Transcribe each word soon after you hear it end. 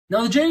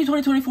Now, the January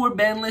 2024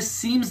 ban list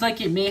seems like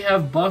it may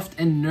have buffed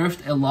and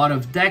nerfed a lot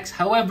of decks.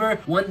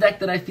 However, one deck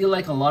that I feel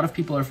like a lot of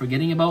people are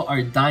forgetting about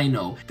are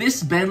Dino.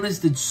 This ban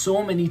list did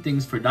so many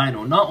things for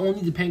Dino. Not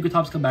only did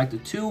Pankratops come back to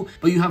 2,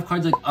 but you have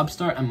cards like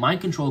Upstart and Mind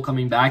Control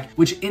coming back,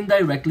 which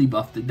indirectly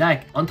buffed the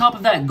deck. On top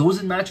of that,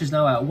 Goes in Match is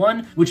now at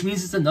 1, which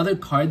means it's another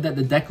card that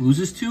the deck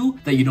loses to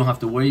that you don't have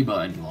to worry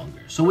about any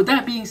longer. So with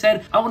that being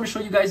said, I want to show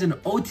you guys an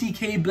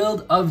OTK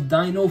build of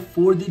Dino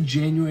for the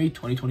January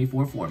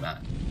 2024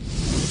 format.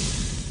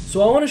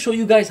 So I want to show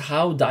you guys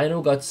how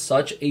Dino got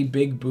such a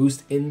big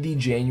boost in the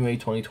January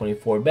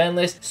 2024 ban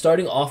list.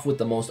 Starting off with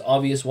the most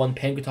obvious one,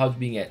 Pankratops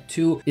being at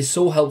 2 is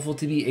so helpful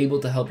to be able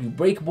to help you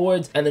break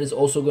boards, and then it's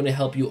also going to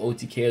help you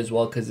OTK as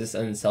well because this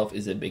in itself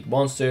is a big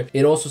monster.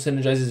 It also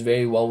synergizes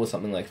very well with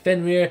something like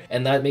Fenrir,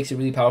 and that makes it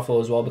really powerful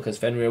as well because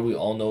Fenrir, we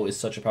all know, is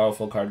such a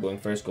powerful card going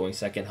first, going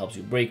second, helps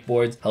you break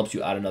boards, helps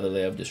you add another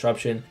layer of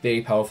disruption.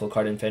 Very powerful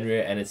card in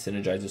Fenrir, and it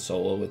synergizes so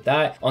well with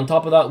that. On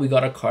top of that, we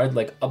got a card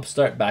like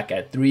Upstart back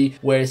at 3,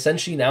 where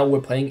essentially now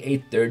we're playing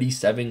a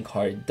 37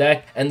 card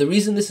deck. And the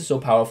reason this is so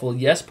powerful,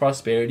 yes,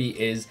 Prosperity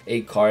is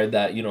a card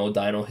that, you know,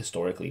 Dino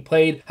historically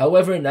played.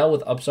 However, now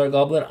with Upstart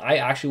Goblin, I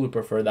actually would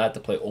prefer that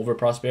to play over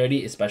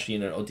Prosperity, especially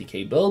in an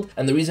OTK build.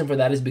 And the reason for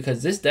that is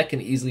because this deck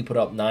can easily put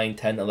up 9,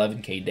 10,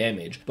 11k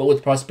damage. But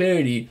with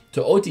Prosperity,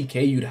 to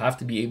OTK, you'd have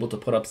to be able to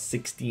put up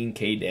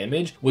 16k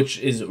damage, which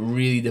is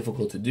really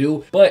difficult to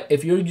do. But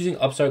if you're using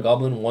Upstart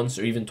Goblin once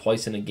or even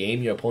twice in a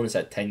game, your opponent's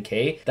at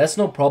 10k, that's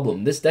no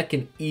problem. This deck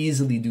can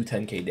easily do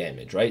 10k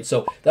damage, right?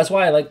 So that's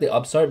why I like the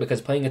Upstart,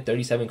 because playing a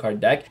 37 card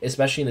deck,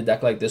 especially in a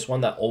deck like this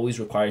one that always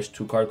requires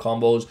 2 card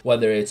combos,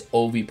 whether it's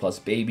OV plus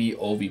Baby,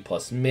 OV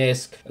plus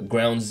Misk,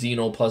 Ground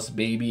Xeno plus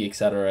Baby,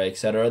 etc,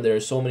 etc, there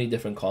are so many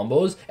different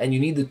combos and you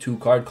need the 2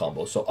 card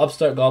combo. So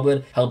Upstart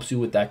Goblin helps you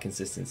with that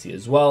consistency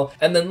as well.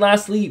 And then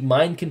lastly,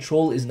 Mind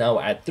Control is now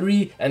at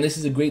 3, and this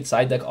is a great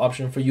side deck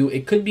option for you.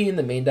 It could be in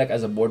the main deck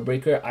as a board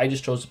breaker. I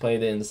just chose to play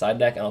it in the side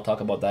deck, and I'll talk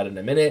about that in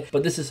a minute.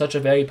 But this is such a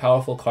very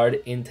powerful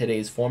card in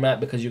today's format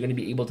because you're going to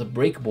be able to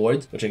break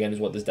boards, which again is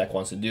what this deck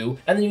wants to do,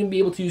 and then you're going to be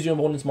able to use your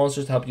opponent's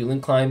monsters to help you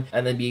link climb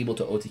and then be able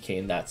to OTK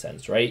in that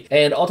sense, right?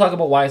 And I'll talk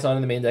about why it's not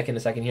in the main deck in a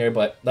second here,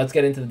 but let's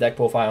get into the deck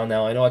profile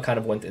now. I know I kind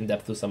of went in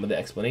depth with some of the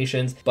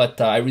explanations, but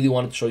I really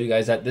wanted to show you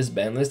guys that this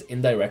ban list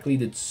indirectly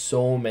did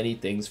so many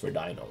things for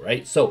Dino,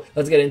 right? So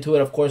let's get into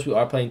it. Of course, we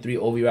are playing 3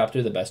 OV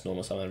Raptor, the best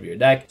normal summon of your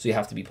deck, so you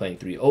have to be playing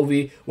 3 OV.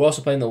 We're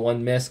also playing the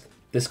 1 Misk.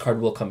 This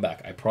card will come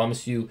back. I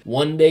promise you.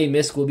 One day,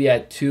 Misk will be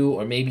at 2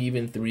 or maybe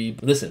even 3.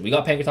 But listen, we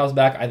got Pankratops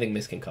back. I think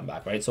Misk can come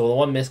back, right? So the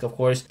 1 Misk, of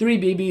course, 3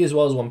 Baby as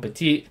well as 1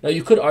 Petite. Now,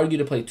 you could argue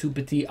to play 2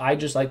 Petite. I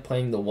just like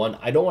playing the 1.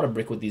 I don't want to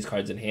brick with these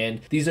cards in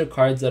hand. These are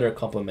cards that are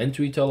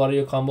complementary to a lot of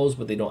your combos,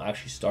 but they don't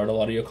actually start a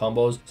lot of your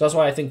combos. So that's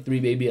why I think 3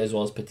 Baby as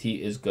well as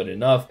Petite is good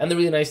enough. And the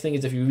really nice thing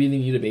is if you really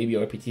need a Baby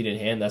or a Petite in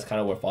hand, that's kind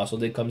of where Fossil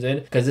Dig comes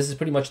in, because this is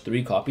pretty much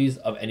 3 copies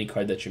of any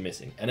card that you're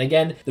missing. And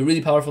again, the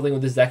really powerful thing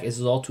with this deck is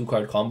it's all 2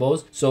 card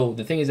combos. So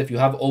the thing is, if you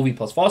have OV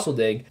plus Fossil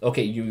Dig,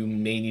 okay, you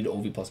may need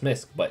OV plus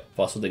Misk, but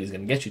Fossil Dig is going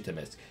to get you to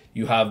Misk.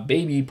 You have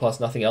Baby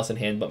plus nothing else in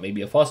hand but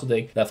maybe a Fossil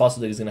Dig. That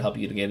Fossil Dig is going to help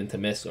you to get into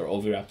Misk or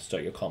OV Wrap to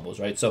start your combos,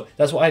 right? So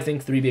that's why I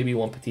think 3 Baby,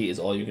 1 Petite is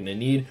all you're going to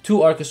need. 2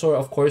 Archosaur,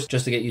 of course,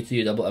 just to get you to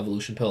your double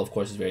evolution pill, of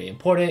course, is very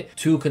important.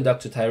 2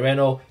 Conductor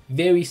Tyranno,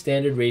 very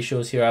standard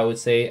ratios here, I would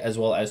say, as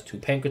well as 2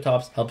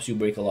 Pankratops, helps you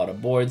break a lot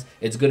of boards.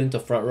 It's good into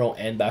front row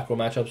and back row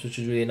matchups, which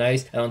is really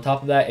nice. And on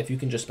top of that, if you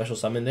can just special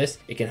summon this,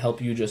 it can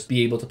help you just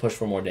be able to push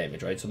for more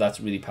damage, right? So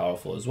that's really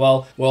powerful as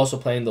well. We're also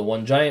playing the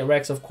 1 Giant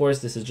Rex, of course.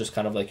 This is just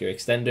kind of like your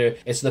extender.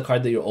 It's the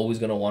card that you're always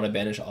going to want to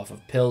banish off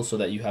of pills so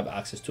that you have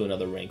access to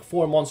another rank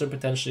 4 monster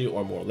potentially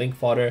or more link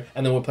fodder.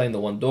 And then we're playing the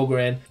 1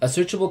 Dogoran. A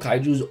searchable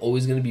Kaiju is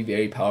always going to be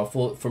very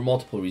powerful for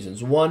multiple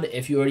reasons. One,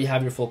 if you already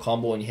have your full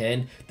combo in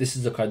hand, this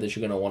is the card that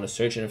you're going to want to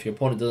search, and if your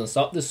opponent doesn't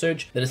stop the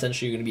search, then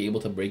essentially you're going to be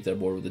able to break their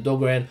board with the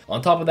Dogoran.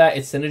 On top of that,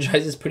 it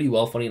synergizes pretty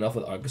well, funny enough,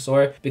 with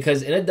Archosaur,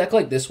 because in a deck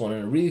like this one,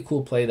 and a really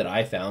cool play that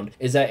I found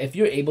is that if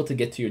you're able to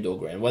get to your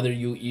Dogoran, whether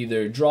you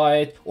either draw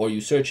it or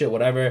you search it,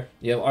 whatever,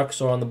 you have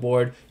Archosaur on the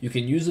board, you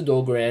can use the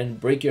Dogoran,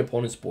 break your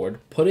opponent's board,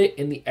 put it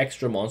in the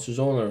extra monster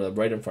zone, or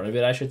right in front of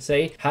it, I should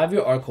say, have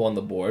your Archo on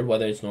the board,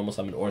 whether it's normal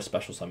summon or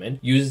special summon,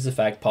 use this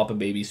effect, pop a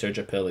Baby, search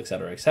a pill,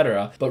 etc,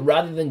 etc. But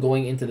rather than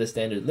going into the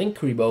standard Link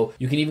Kuriboh,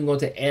 you can even go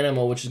to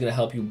Animo, which is going to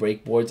help you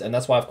break boards, and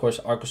that's why, of course,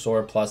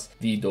 Archosaur plus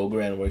the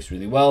Dogoran works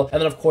really well.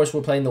 And then, of course,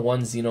 we're playing the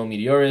 1 Xeno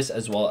Meteorus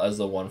as well as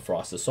the 1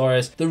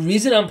 Frostosaurus. The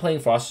reason I'm playing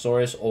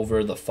Frostosaurus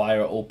over the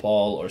Fire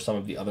Opal or some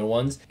of the other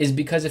ones is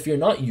because if you're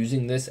not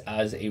using this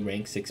as a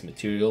rank 6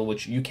 material,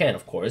 which you can,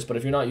 of course, but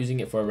if you're not using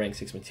it for a rank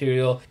 6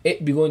 material,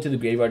 it be going to the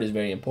graveyard is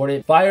very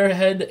important.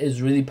 Firehead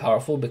is really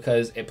powerful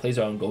because it plays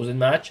around Goes in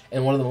Match,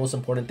 and one of the most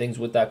important things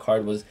with that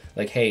card was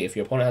like, hey, if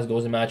your opponent has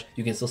Goes in Match,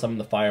 you can still summon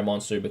the fire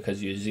monster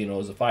because your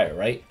Xeno is a fire,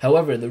 right?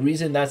 However, the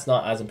reason that's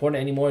not as important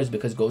anymore is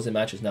because Goes in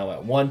Match is now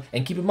at 1,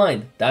 and keep in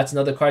mind, that's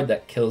another card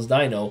that kills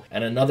Dino,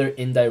 and another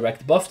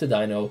indirect buff to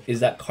Dino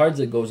is that cards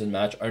that Goes in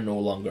Match are no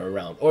longer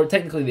around. Or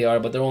technically they are,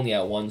 but they're only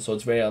at 1, so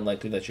it's very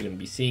unlikely that you're going to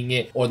be seeing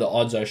it, or the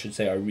odds, I should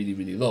say, are really,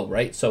 really low,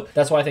 right? So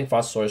that's why I think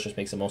Brachiosaurus just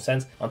makes the most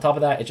sense. On top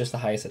of that, it's just the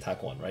highest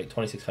attack one, right?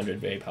 2600,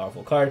 very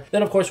powerful card.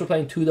 Then of course we're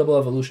playing 2 double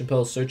evolution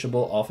pills,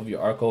 searchable off of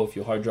your Arco. If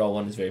you hard draw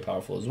one, is very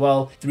powerful as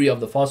well. 3 of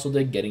the fossil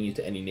dig, getting you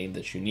to any name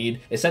that you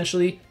need.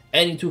 Essentially,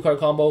 any 2-card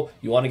combo,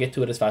 you want to get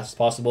to it as fast as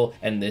possible,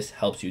 and this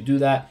helps you do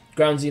that.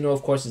 Ground Xeno,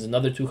 of course, is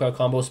another 2-card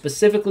combo.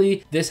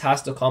 Specifically, this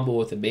has to combo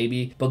with a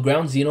baby, but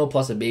Ground Xeno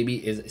plus a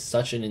baby is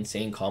such an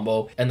insane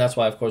combo, and that's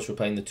why, of course, we're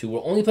playing the 2.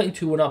 We're only playing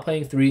 2, we're not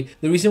playing 3.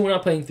 The reason we're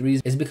not playing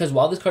 3s is because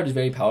while this card is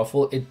very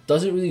powerful, it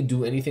doesn't really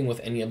do anything with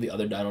any of the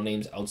other dino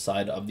names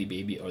outside of the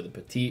baby or the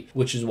petite,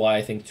 which is why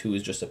I think 2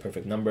 is just a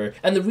perfect number.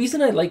 And the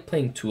reason I like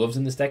playing 2-ofs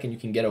in this deck, and you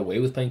can get away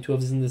with playing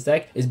 2-ofs in this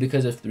deck, is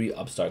because of 3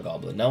 Upstart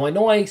Goblin. Now, I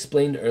know I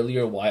explained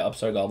earlier why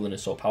Upstart Goblin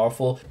is so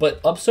powerful,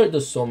 but Upstart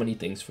does so many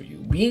things for you.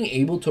 Being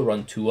able to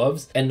run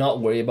 2-ofs and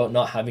not worry about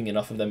not having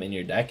enough of them in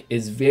your deck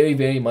is very,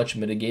 very much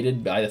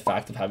mitigated by the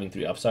fact of having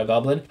 3 Upstart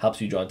Goblin.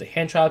 Helps you draw into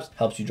hand traps,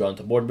 helps you draw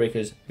into board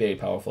breakers, very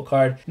powerful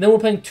card. And then we're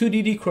playing 2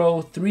 DD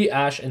Crow, 3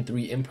 Ash, and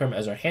 3 Imperm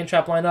as our hand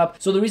trap lineup.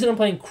 So the reason I'm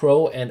playing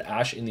Crow and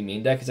Ash in the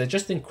main deck is I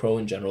just think Crow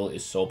in general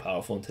is so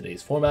powerful in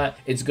today's format.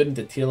 It's good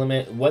into tier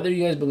limit. Whether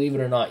you guys believe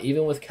it or not,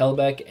 even with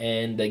Kelbeck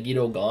and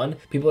Yugioh gone,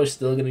 people are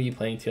still going to be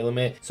playing tier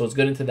limit. So it's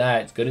good into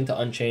that, it's good into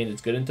Unchained,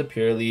 it's good into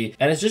Purely,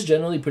 and it's just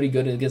generally pretty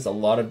good against a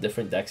lot of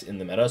different decks in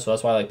the meta. So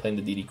that's why I like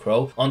playing the DD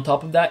Crow. On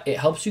top of that, it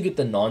helps you get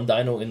the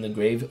non-dino in the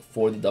grave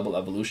for the double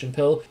evolution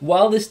pill.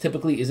 While this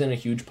typically isn't a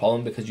huge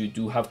problem because you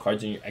do have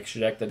cards in your extra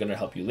deck that are going to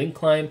help you link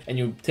climb, and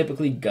you're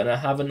typically gonna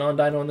have a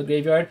non-dino in the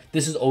graveyard,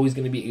 this is always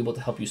going to be able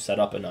to help you set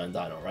up a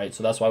non-dino, right?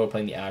 So that's why we're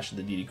playing the Ash,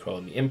 the DD Crow,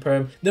 and the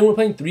Imperm. Then we're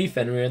playing 3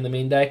 Fenrir in the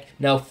main deck.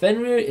 Now,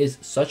 Fenrir is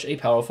such a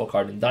powerful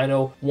card in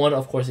Dino. One,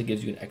 of course, it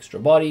gives you an extra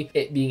body.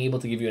 It being able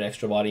to give you an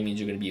extra body means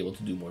you're going to be able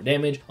to do more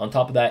damage. On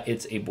top of that,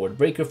 it's a board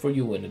breaker for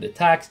you when it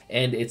attacks,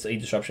 and it's a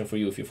disruption for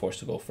you if you're forced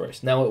to go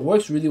first. Now, it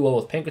works really well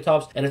with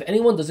Pankratops, and if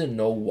anyone doesn't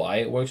know why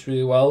it works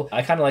really well,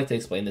 I kind of like to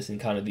explain this in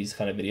kind of these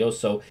kind of videos.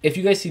 So if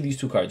you guys see these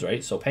 2 cards,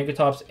 right? So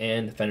Pankratops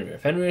and Fenrir.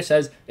 Fenrir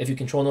says if you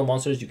control no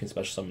monsters, you can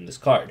special summon this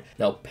card.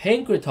 Now,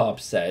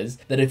 Pankratops says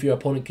that if your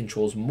opponent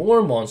controls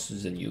more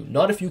monsters than you,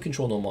 not if you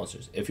control no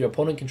monsters, if your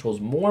opponent controls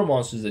more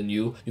monsters than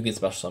you can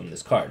special summon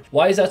this card.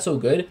 Why is that so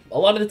good? A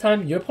lot of the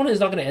time, your opponent is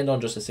not going to end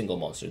on just a single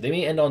monster. They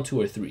may end on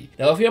 2 or 3.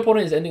 Now, if your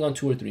opponent is ending on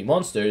 2 or 3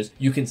 monsters,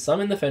 you can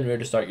summon the Fenrir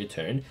to start your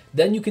turn.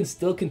 Then you can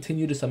still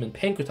continue to summon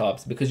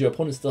Pankratops because your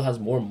opponent still has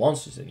more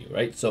monsters than you,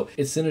 right? So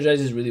it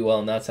synergizes really well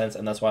in that sense,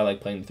 and that's why I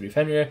like playing the 3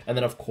 Fenrir. And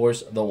then, of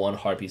course, the 1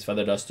 Harpy's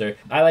Feather Duster.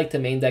 I like to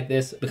main deck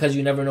this because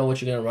you never know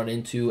what you're going to run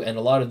into, and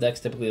a lot of decks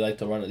typically like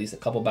to run at least a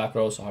couple back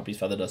rows, so Harpy's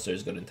Feather Duster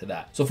is good into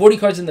that. So 40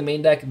 cards in the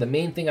main deck. The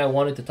main thing I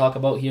wanted to talk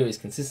about here is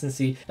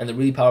consistency, and the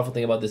really powerful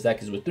thing about this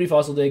deck is with 3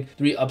 Fossil Dig,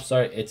 3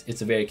 Upstart,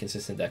 it's a very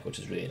consistent deck, which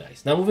is really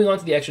nice. Now, moving on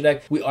to the extra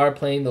deck, we are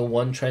playing the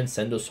 1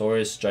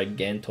 Transcendosaurus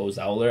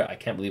Gigantozauler. I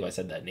can't believe I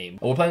said that name.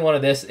 But we're playing one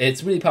of this.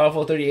 It's really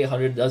powerful,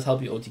 3800, does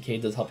help you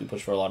OTK, does help you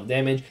push for a lot of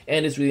damage,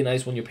 and it's really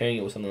nice when you're pairing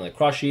it with something like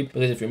Cross Sheep,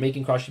 because if you're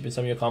making Cross Sheep in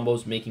some of your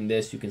combos, making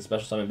this, you can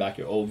special summon back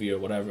your Ovi or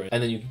whatever,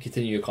 and then you can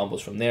continue your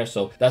combos from there.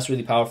 So that's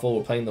really powerful.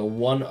 We're playing the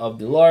 1 of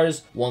the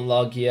Lars, 1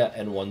 Logia,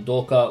 and 1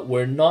 Dolka.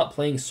 We're not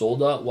playing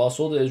Solda. While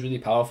Solda is really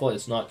powerful,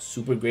 it's not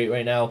super great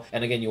right now,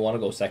 and again, you want to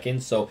go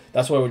second, so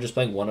that's why we're just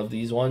playing one of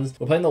these ones.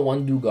 We're playing the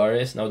 1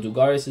 Dugaris. Now,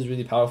 Dugaris is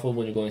really powerful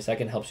when you're going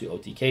second, helps you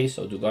OTK,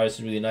 so Dugaris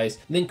is really nice.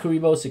 Link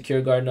Karibo,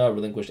 Secure Gardna,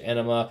 Relinquished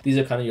Anima. These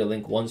are kind of your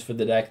link 1s for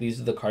the deck. These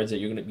are the cards that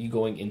you're going to be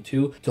going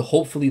into to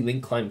hopefully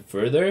link climb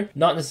further.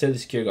 Not necessarily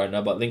Secure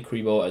Gardna, but Link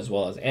Karibo as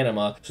well as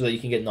Anima, so that you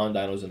can get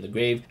non-dinos in the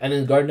grave. And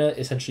then Gardna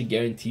essentially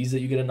guarantees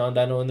that you get a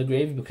non-dino in the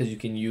grave because you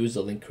can use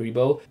the Link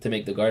Karibo to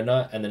make the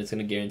Gardna, and then it's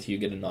going to guarantee you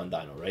get a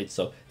non-dino, right?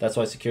 So that's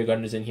why Secure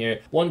Gardna is in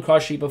here. 1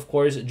 Cross Sheep, of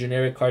course,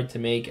 generic card to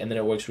make, and then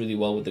it works really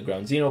well with the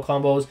Ground Xeno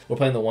combos. We're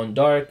playing the 1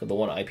 Dark, the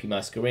 1 IP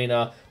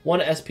Masquerena,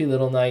 1 SP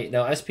Little Knight.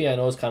 Now, SP I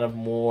know is kind of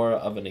more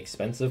of an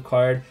expensive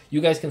card. You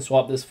guys can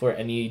swap this for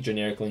any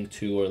generic Link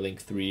 2 or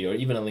Link 3 or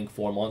even a Link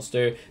 4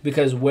 monster,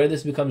 because where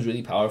this becomes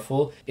really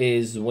powerful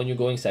is when you're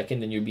going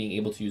second and you're being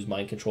able to use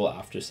Mind Control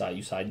after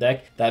you side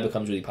deck. That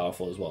becomes really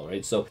powerful as well,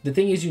 right? So the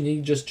thing is, you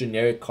need just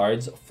generic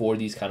cards for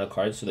these kind of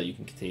cards so that you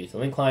can continue to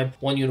link climb.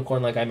 1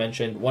 Unicorn, like I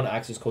mentioned, 1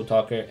 Axis Code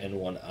Talker, and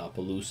 1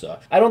 Appaloosa.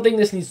 I don't think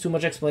this needs too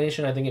much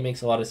explanation. I think it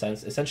makes a lot of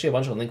sense. Essentially a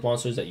bunch of link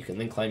monsters that you can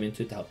link climb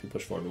into to help you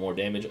push for more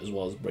damage as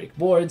well as break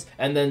boards.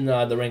 And then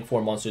the rank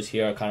 4 monsters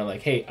here are kind of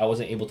like, hey, I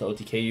wasn't able to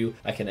OTK you,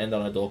 I can end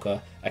on a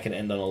Dolka, I can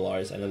end on a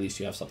Lars, and at least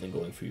you have something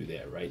going for you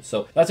there, right?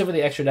 So that's it for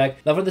the extra deck.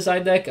 Now for the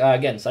side deck,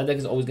 again, side deck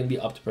is always going to be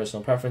up to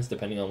personal preference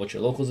depending on what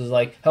your locals is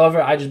like.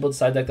 However, I just built a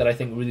side deck that I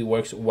think really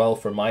works well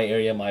for my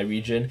area, my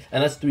region,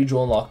 and that's 3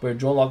 Droll and Lockbird.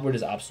 Droll and Lockbird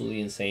is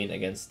absolutely insane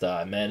against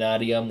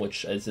Manadium,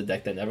 which is a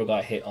deck that never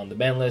got hit on the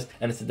ban list,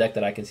 and it's a deck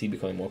that I can see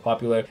becoming more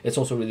popular. It's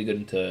also really good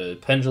into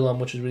Pendulum,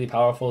 which is really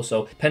powerful.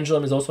 So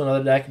Pendulum is also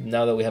another deck.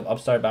 Now that we have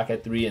Upstart back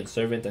at 3 and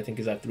Servant, I think,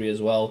 is at 3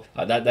 as well.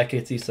 That deck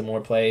could see some more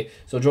play.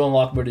 So Droll and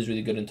Lockbird is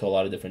really good into a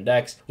lot of different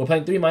decks. We're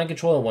playing 3 Mind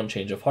Control and 1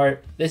 Change of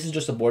Heart. This is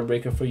just a board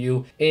breaker for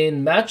you.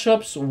 In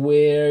matchups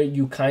where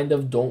you kind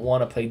of don't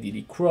want to play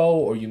DD Crow,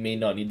 or you may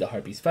not need the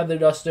Harpy's Feather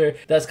Duster,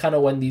 that's kind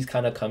of when these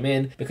kind of come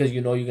in, because you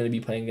know you're going to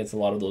be playing against a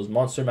lot of those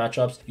monster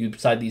matchups. You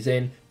side these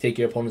in, take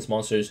your opponent's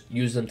monsters,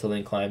 use them to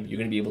lane climb. You're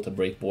going to be able to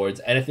break boards.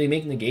 And if they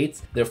make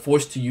negates, they're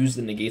forced to use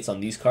the negates on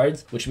these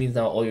cards, which means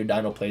now all your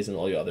Dino plays and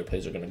all your other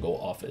plays are going to go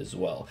off as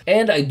well.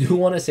 And I do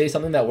want to say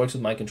something that works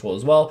with Mind Control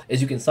as well,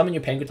 is you can summon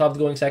your Pancratops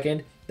going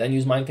second, then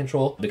use Mind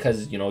Control,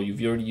 because, you know,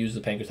 you've already used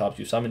the Pancratops,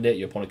 you summoned it,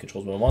 your opponent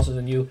controls more monsters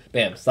than you,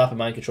 bam, stop at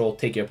Mind Control,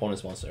 take your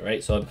opponent's monster,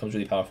 right? So it becomes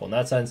really powerful in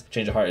that sense.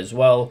 Change of Heart as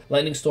well.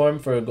 Lightning Storm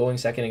for going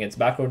second against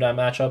back row down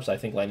matchups. I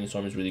think Lightning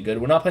Storm is really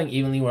good. We're not playing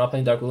evenly, we're not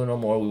playing Dark Ruler no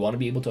more, we want to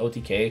be able to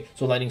OTK,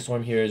 so Lightning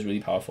Storm here is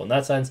really powerful in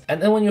that sense.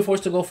 And then when you're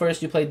forced to go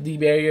first, you play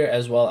D-Barrier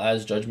as well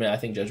as Judgment. I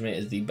think Judgment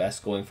is the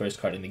best going first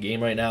card in the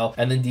game right now.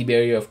 And then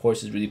D-Barrier, of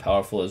course, is really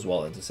powerful as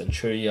well into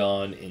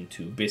Centurion,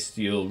 into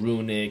Bestial,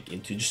 Runic,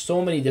 into just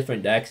so many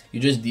different decks. You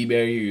just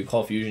D-Barrier, you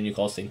call Fusion, you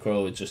call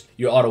Synchro, it's just,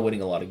 you're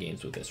auto-winning a lot of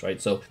games with this, right?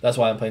 So that's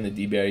why I'm playing the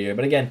D-Barrier.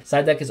 But again,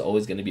 side deck is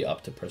always going to be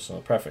up to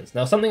personal preference.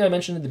 Now, something I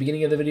mentioned at the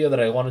beginning of the video that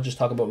I want to just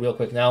talk about real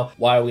quick now,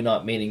 why are we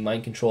not maining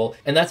Mind Control?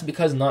 And that's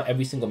because not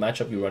every single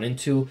matchup you run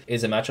into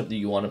is a matchup that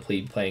you want to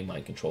play playing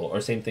Mind Control,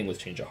 or same thing with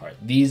Change of Heart.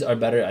 These are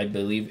better, I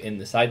believe, in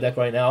the side deck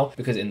right now,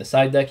 because in the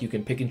side deck, you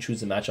can pick and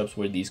choose the matchups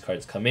where these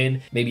cards come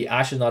in. Maybe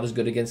Ash is not as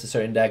good against a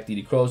certain deck,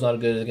 DD Crow is not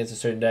as good against a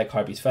certain deck,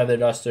 Harpy's Feather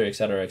Duster,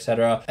 etc.,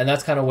 etc. And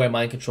that's kind of where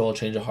Mind Control,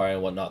 Change of Heart,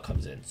 and whatnot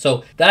comes in.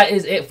 So that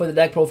is it for the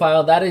deck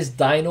profile. That is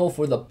Dino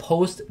for the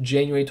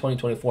post-January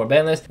 2024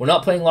 ban list. We're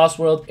not playing Lost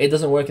World. It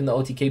doesn't work in the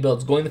OTK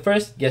builds. Going the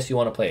first, yes, you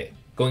want to play it.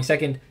 Going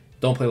second,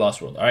 don't play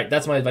Lost World. All right,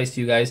 that's my advice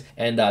to you guys.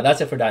 And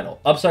that's it for Dino.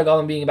 Upstart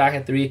Golem being back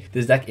at 3.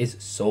 This deck is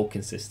so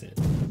consistent.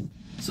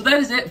 So that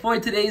is it for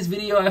today's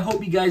video. I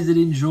hope you guys did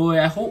enjoy.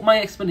 I hope my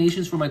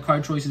explanations for my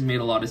card choices made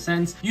a lot of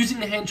sense. Using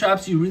the hand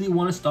traps, you really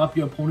want to stop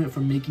your opponent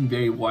from making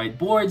very wide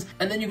boards.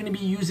 And then you're going to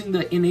be using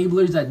the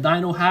enablers that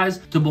Dino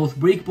has to both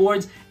break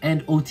boards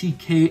and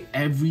OTK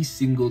every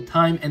single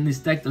time. And this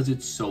deck does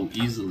it so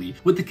easily.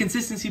 With the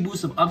consistency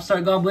boost of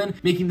Upstart Goblin,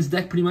 making this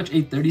deck pretty much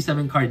a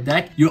 37 card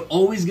deck, you're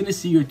always going to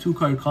see your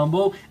 2-card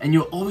combo and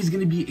you're always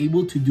going to be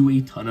able to do a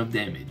ton of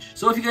damage.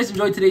 So if you guys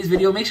enjoyed today's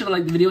video, make sure to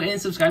like the video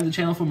and subscribe to the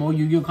channel for more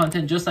Yu-Gi-Oh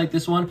content just like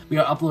this one. We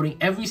are uploading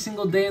every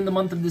single day in the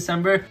month of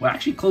December. We're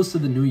actually close to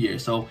the new year,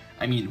 so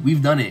I mean,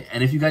 we've done it.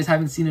 And if you guys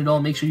haven't seen it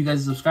all, make sure you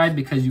guys subscribe,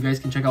 because you guys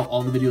can check out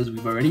all the videos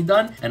we've already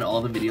done and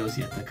all the videos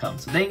yet to come.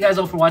 So thank you guys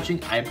all for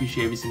watching. I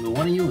appreciate every single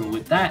one of you. And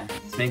with that,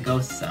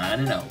 Spanko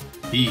signing out.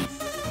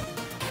 Peace.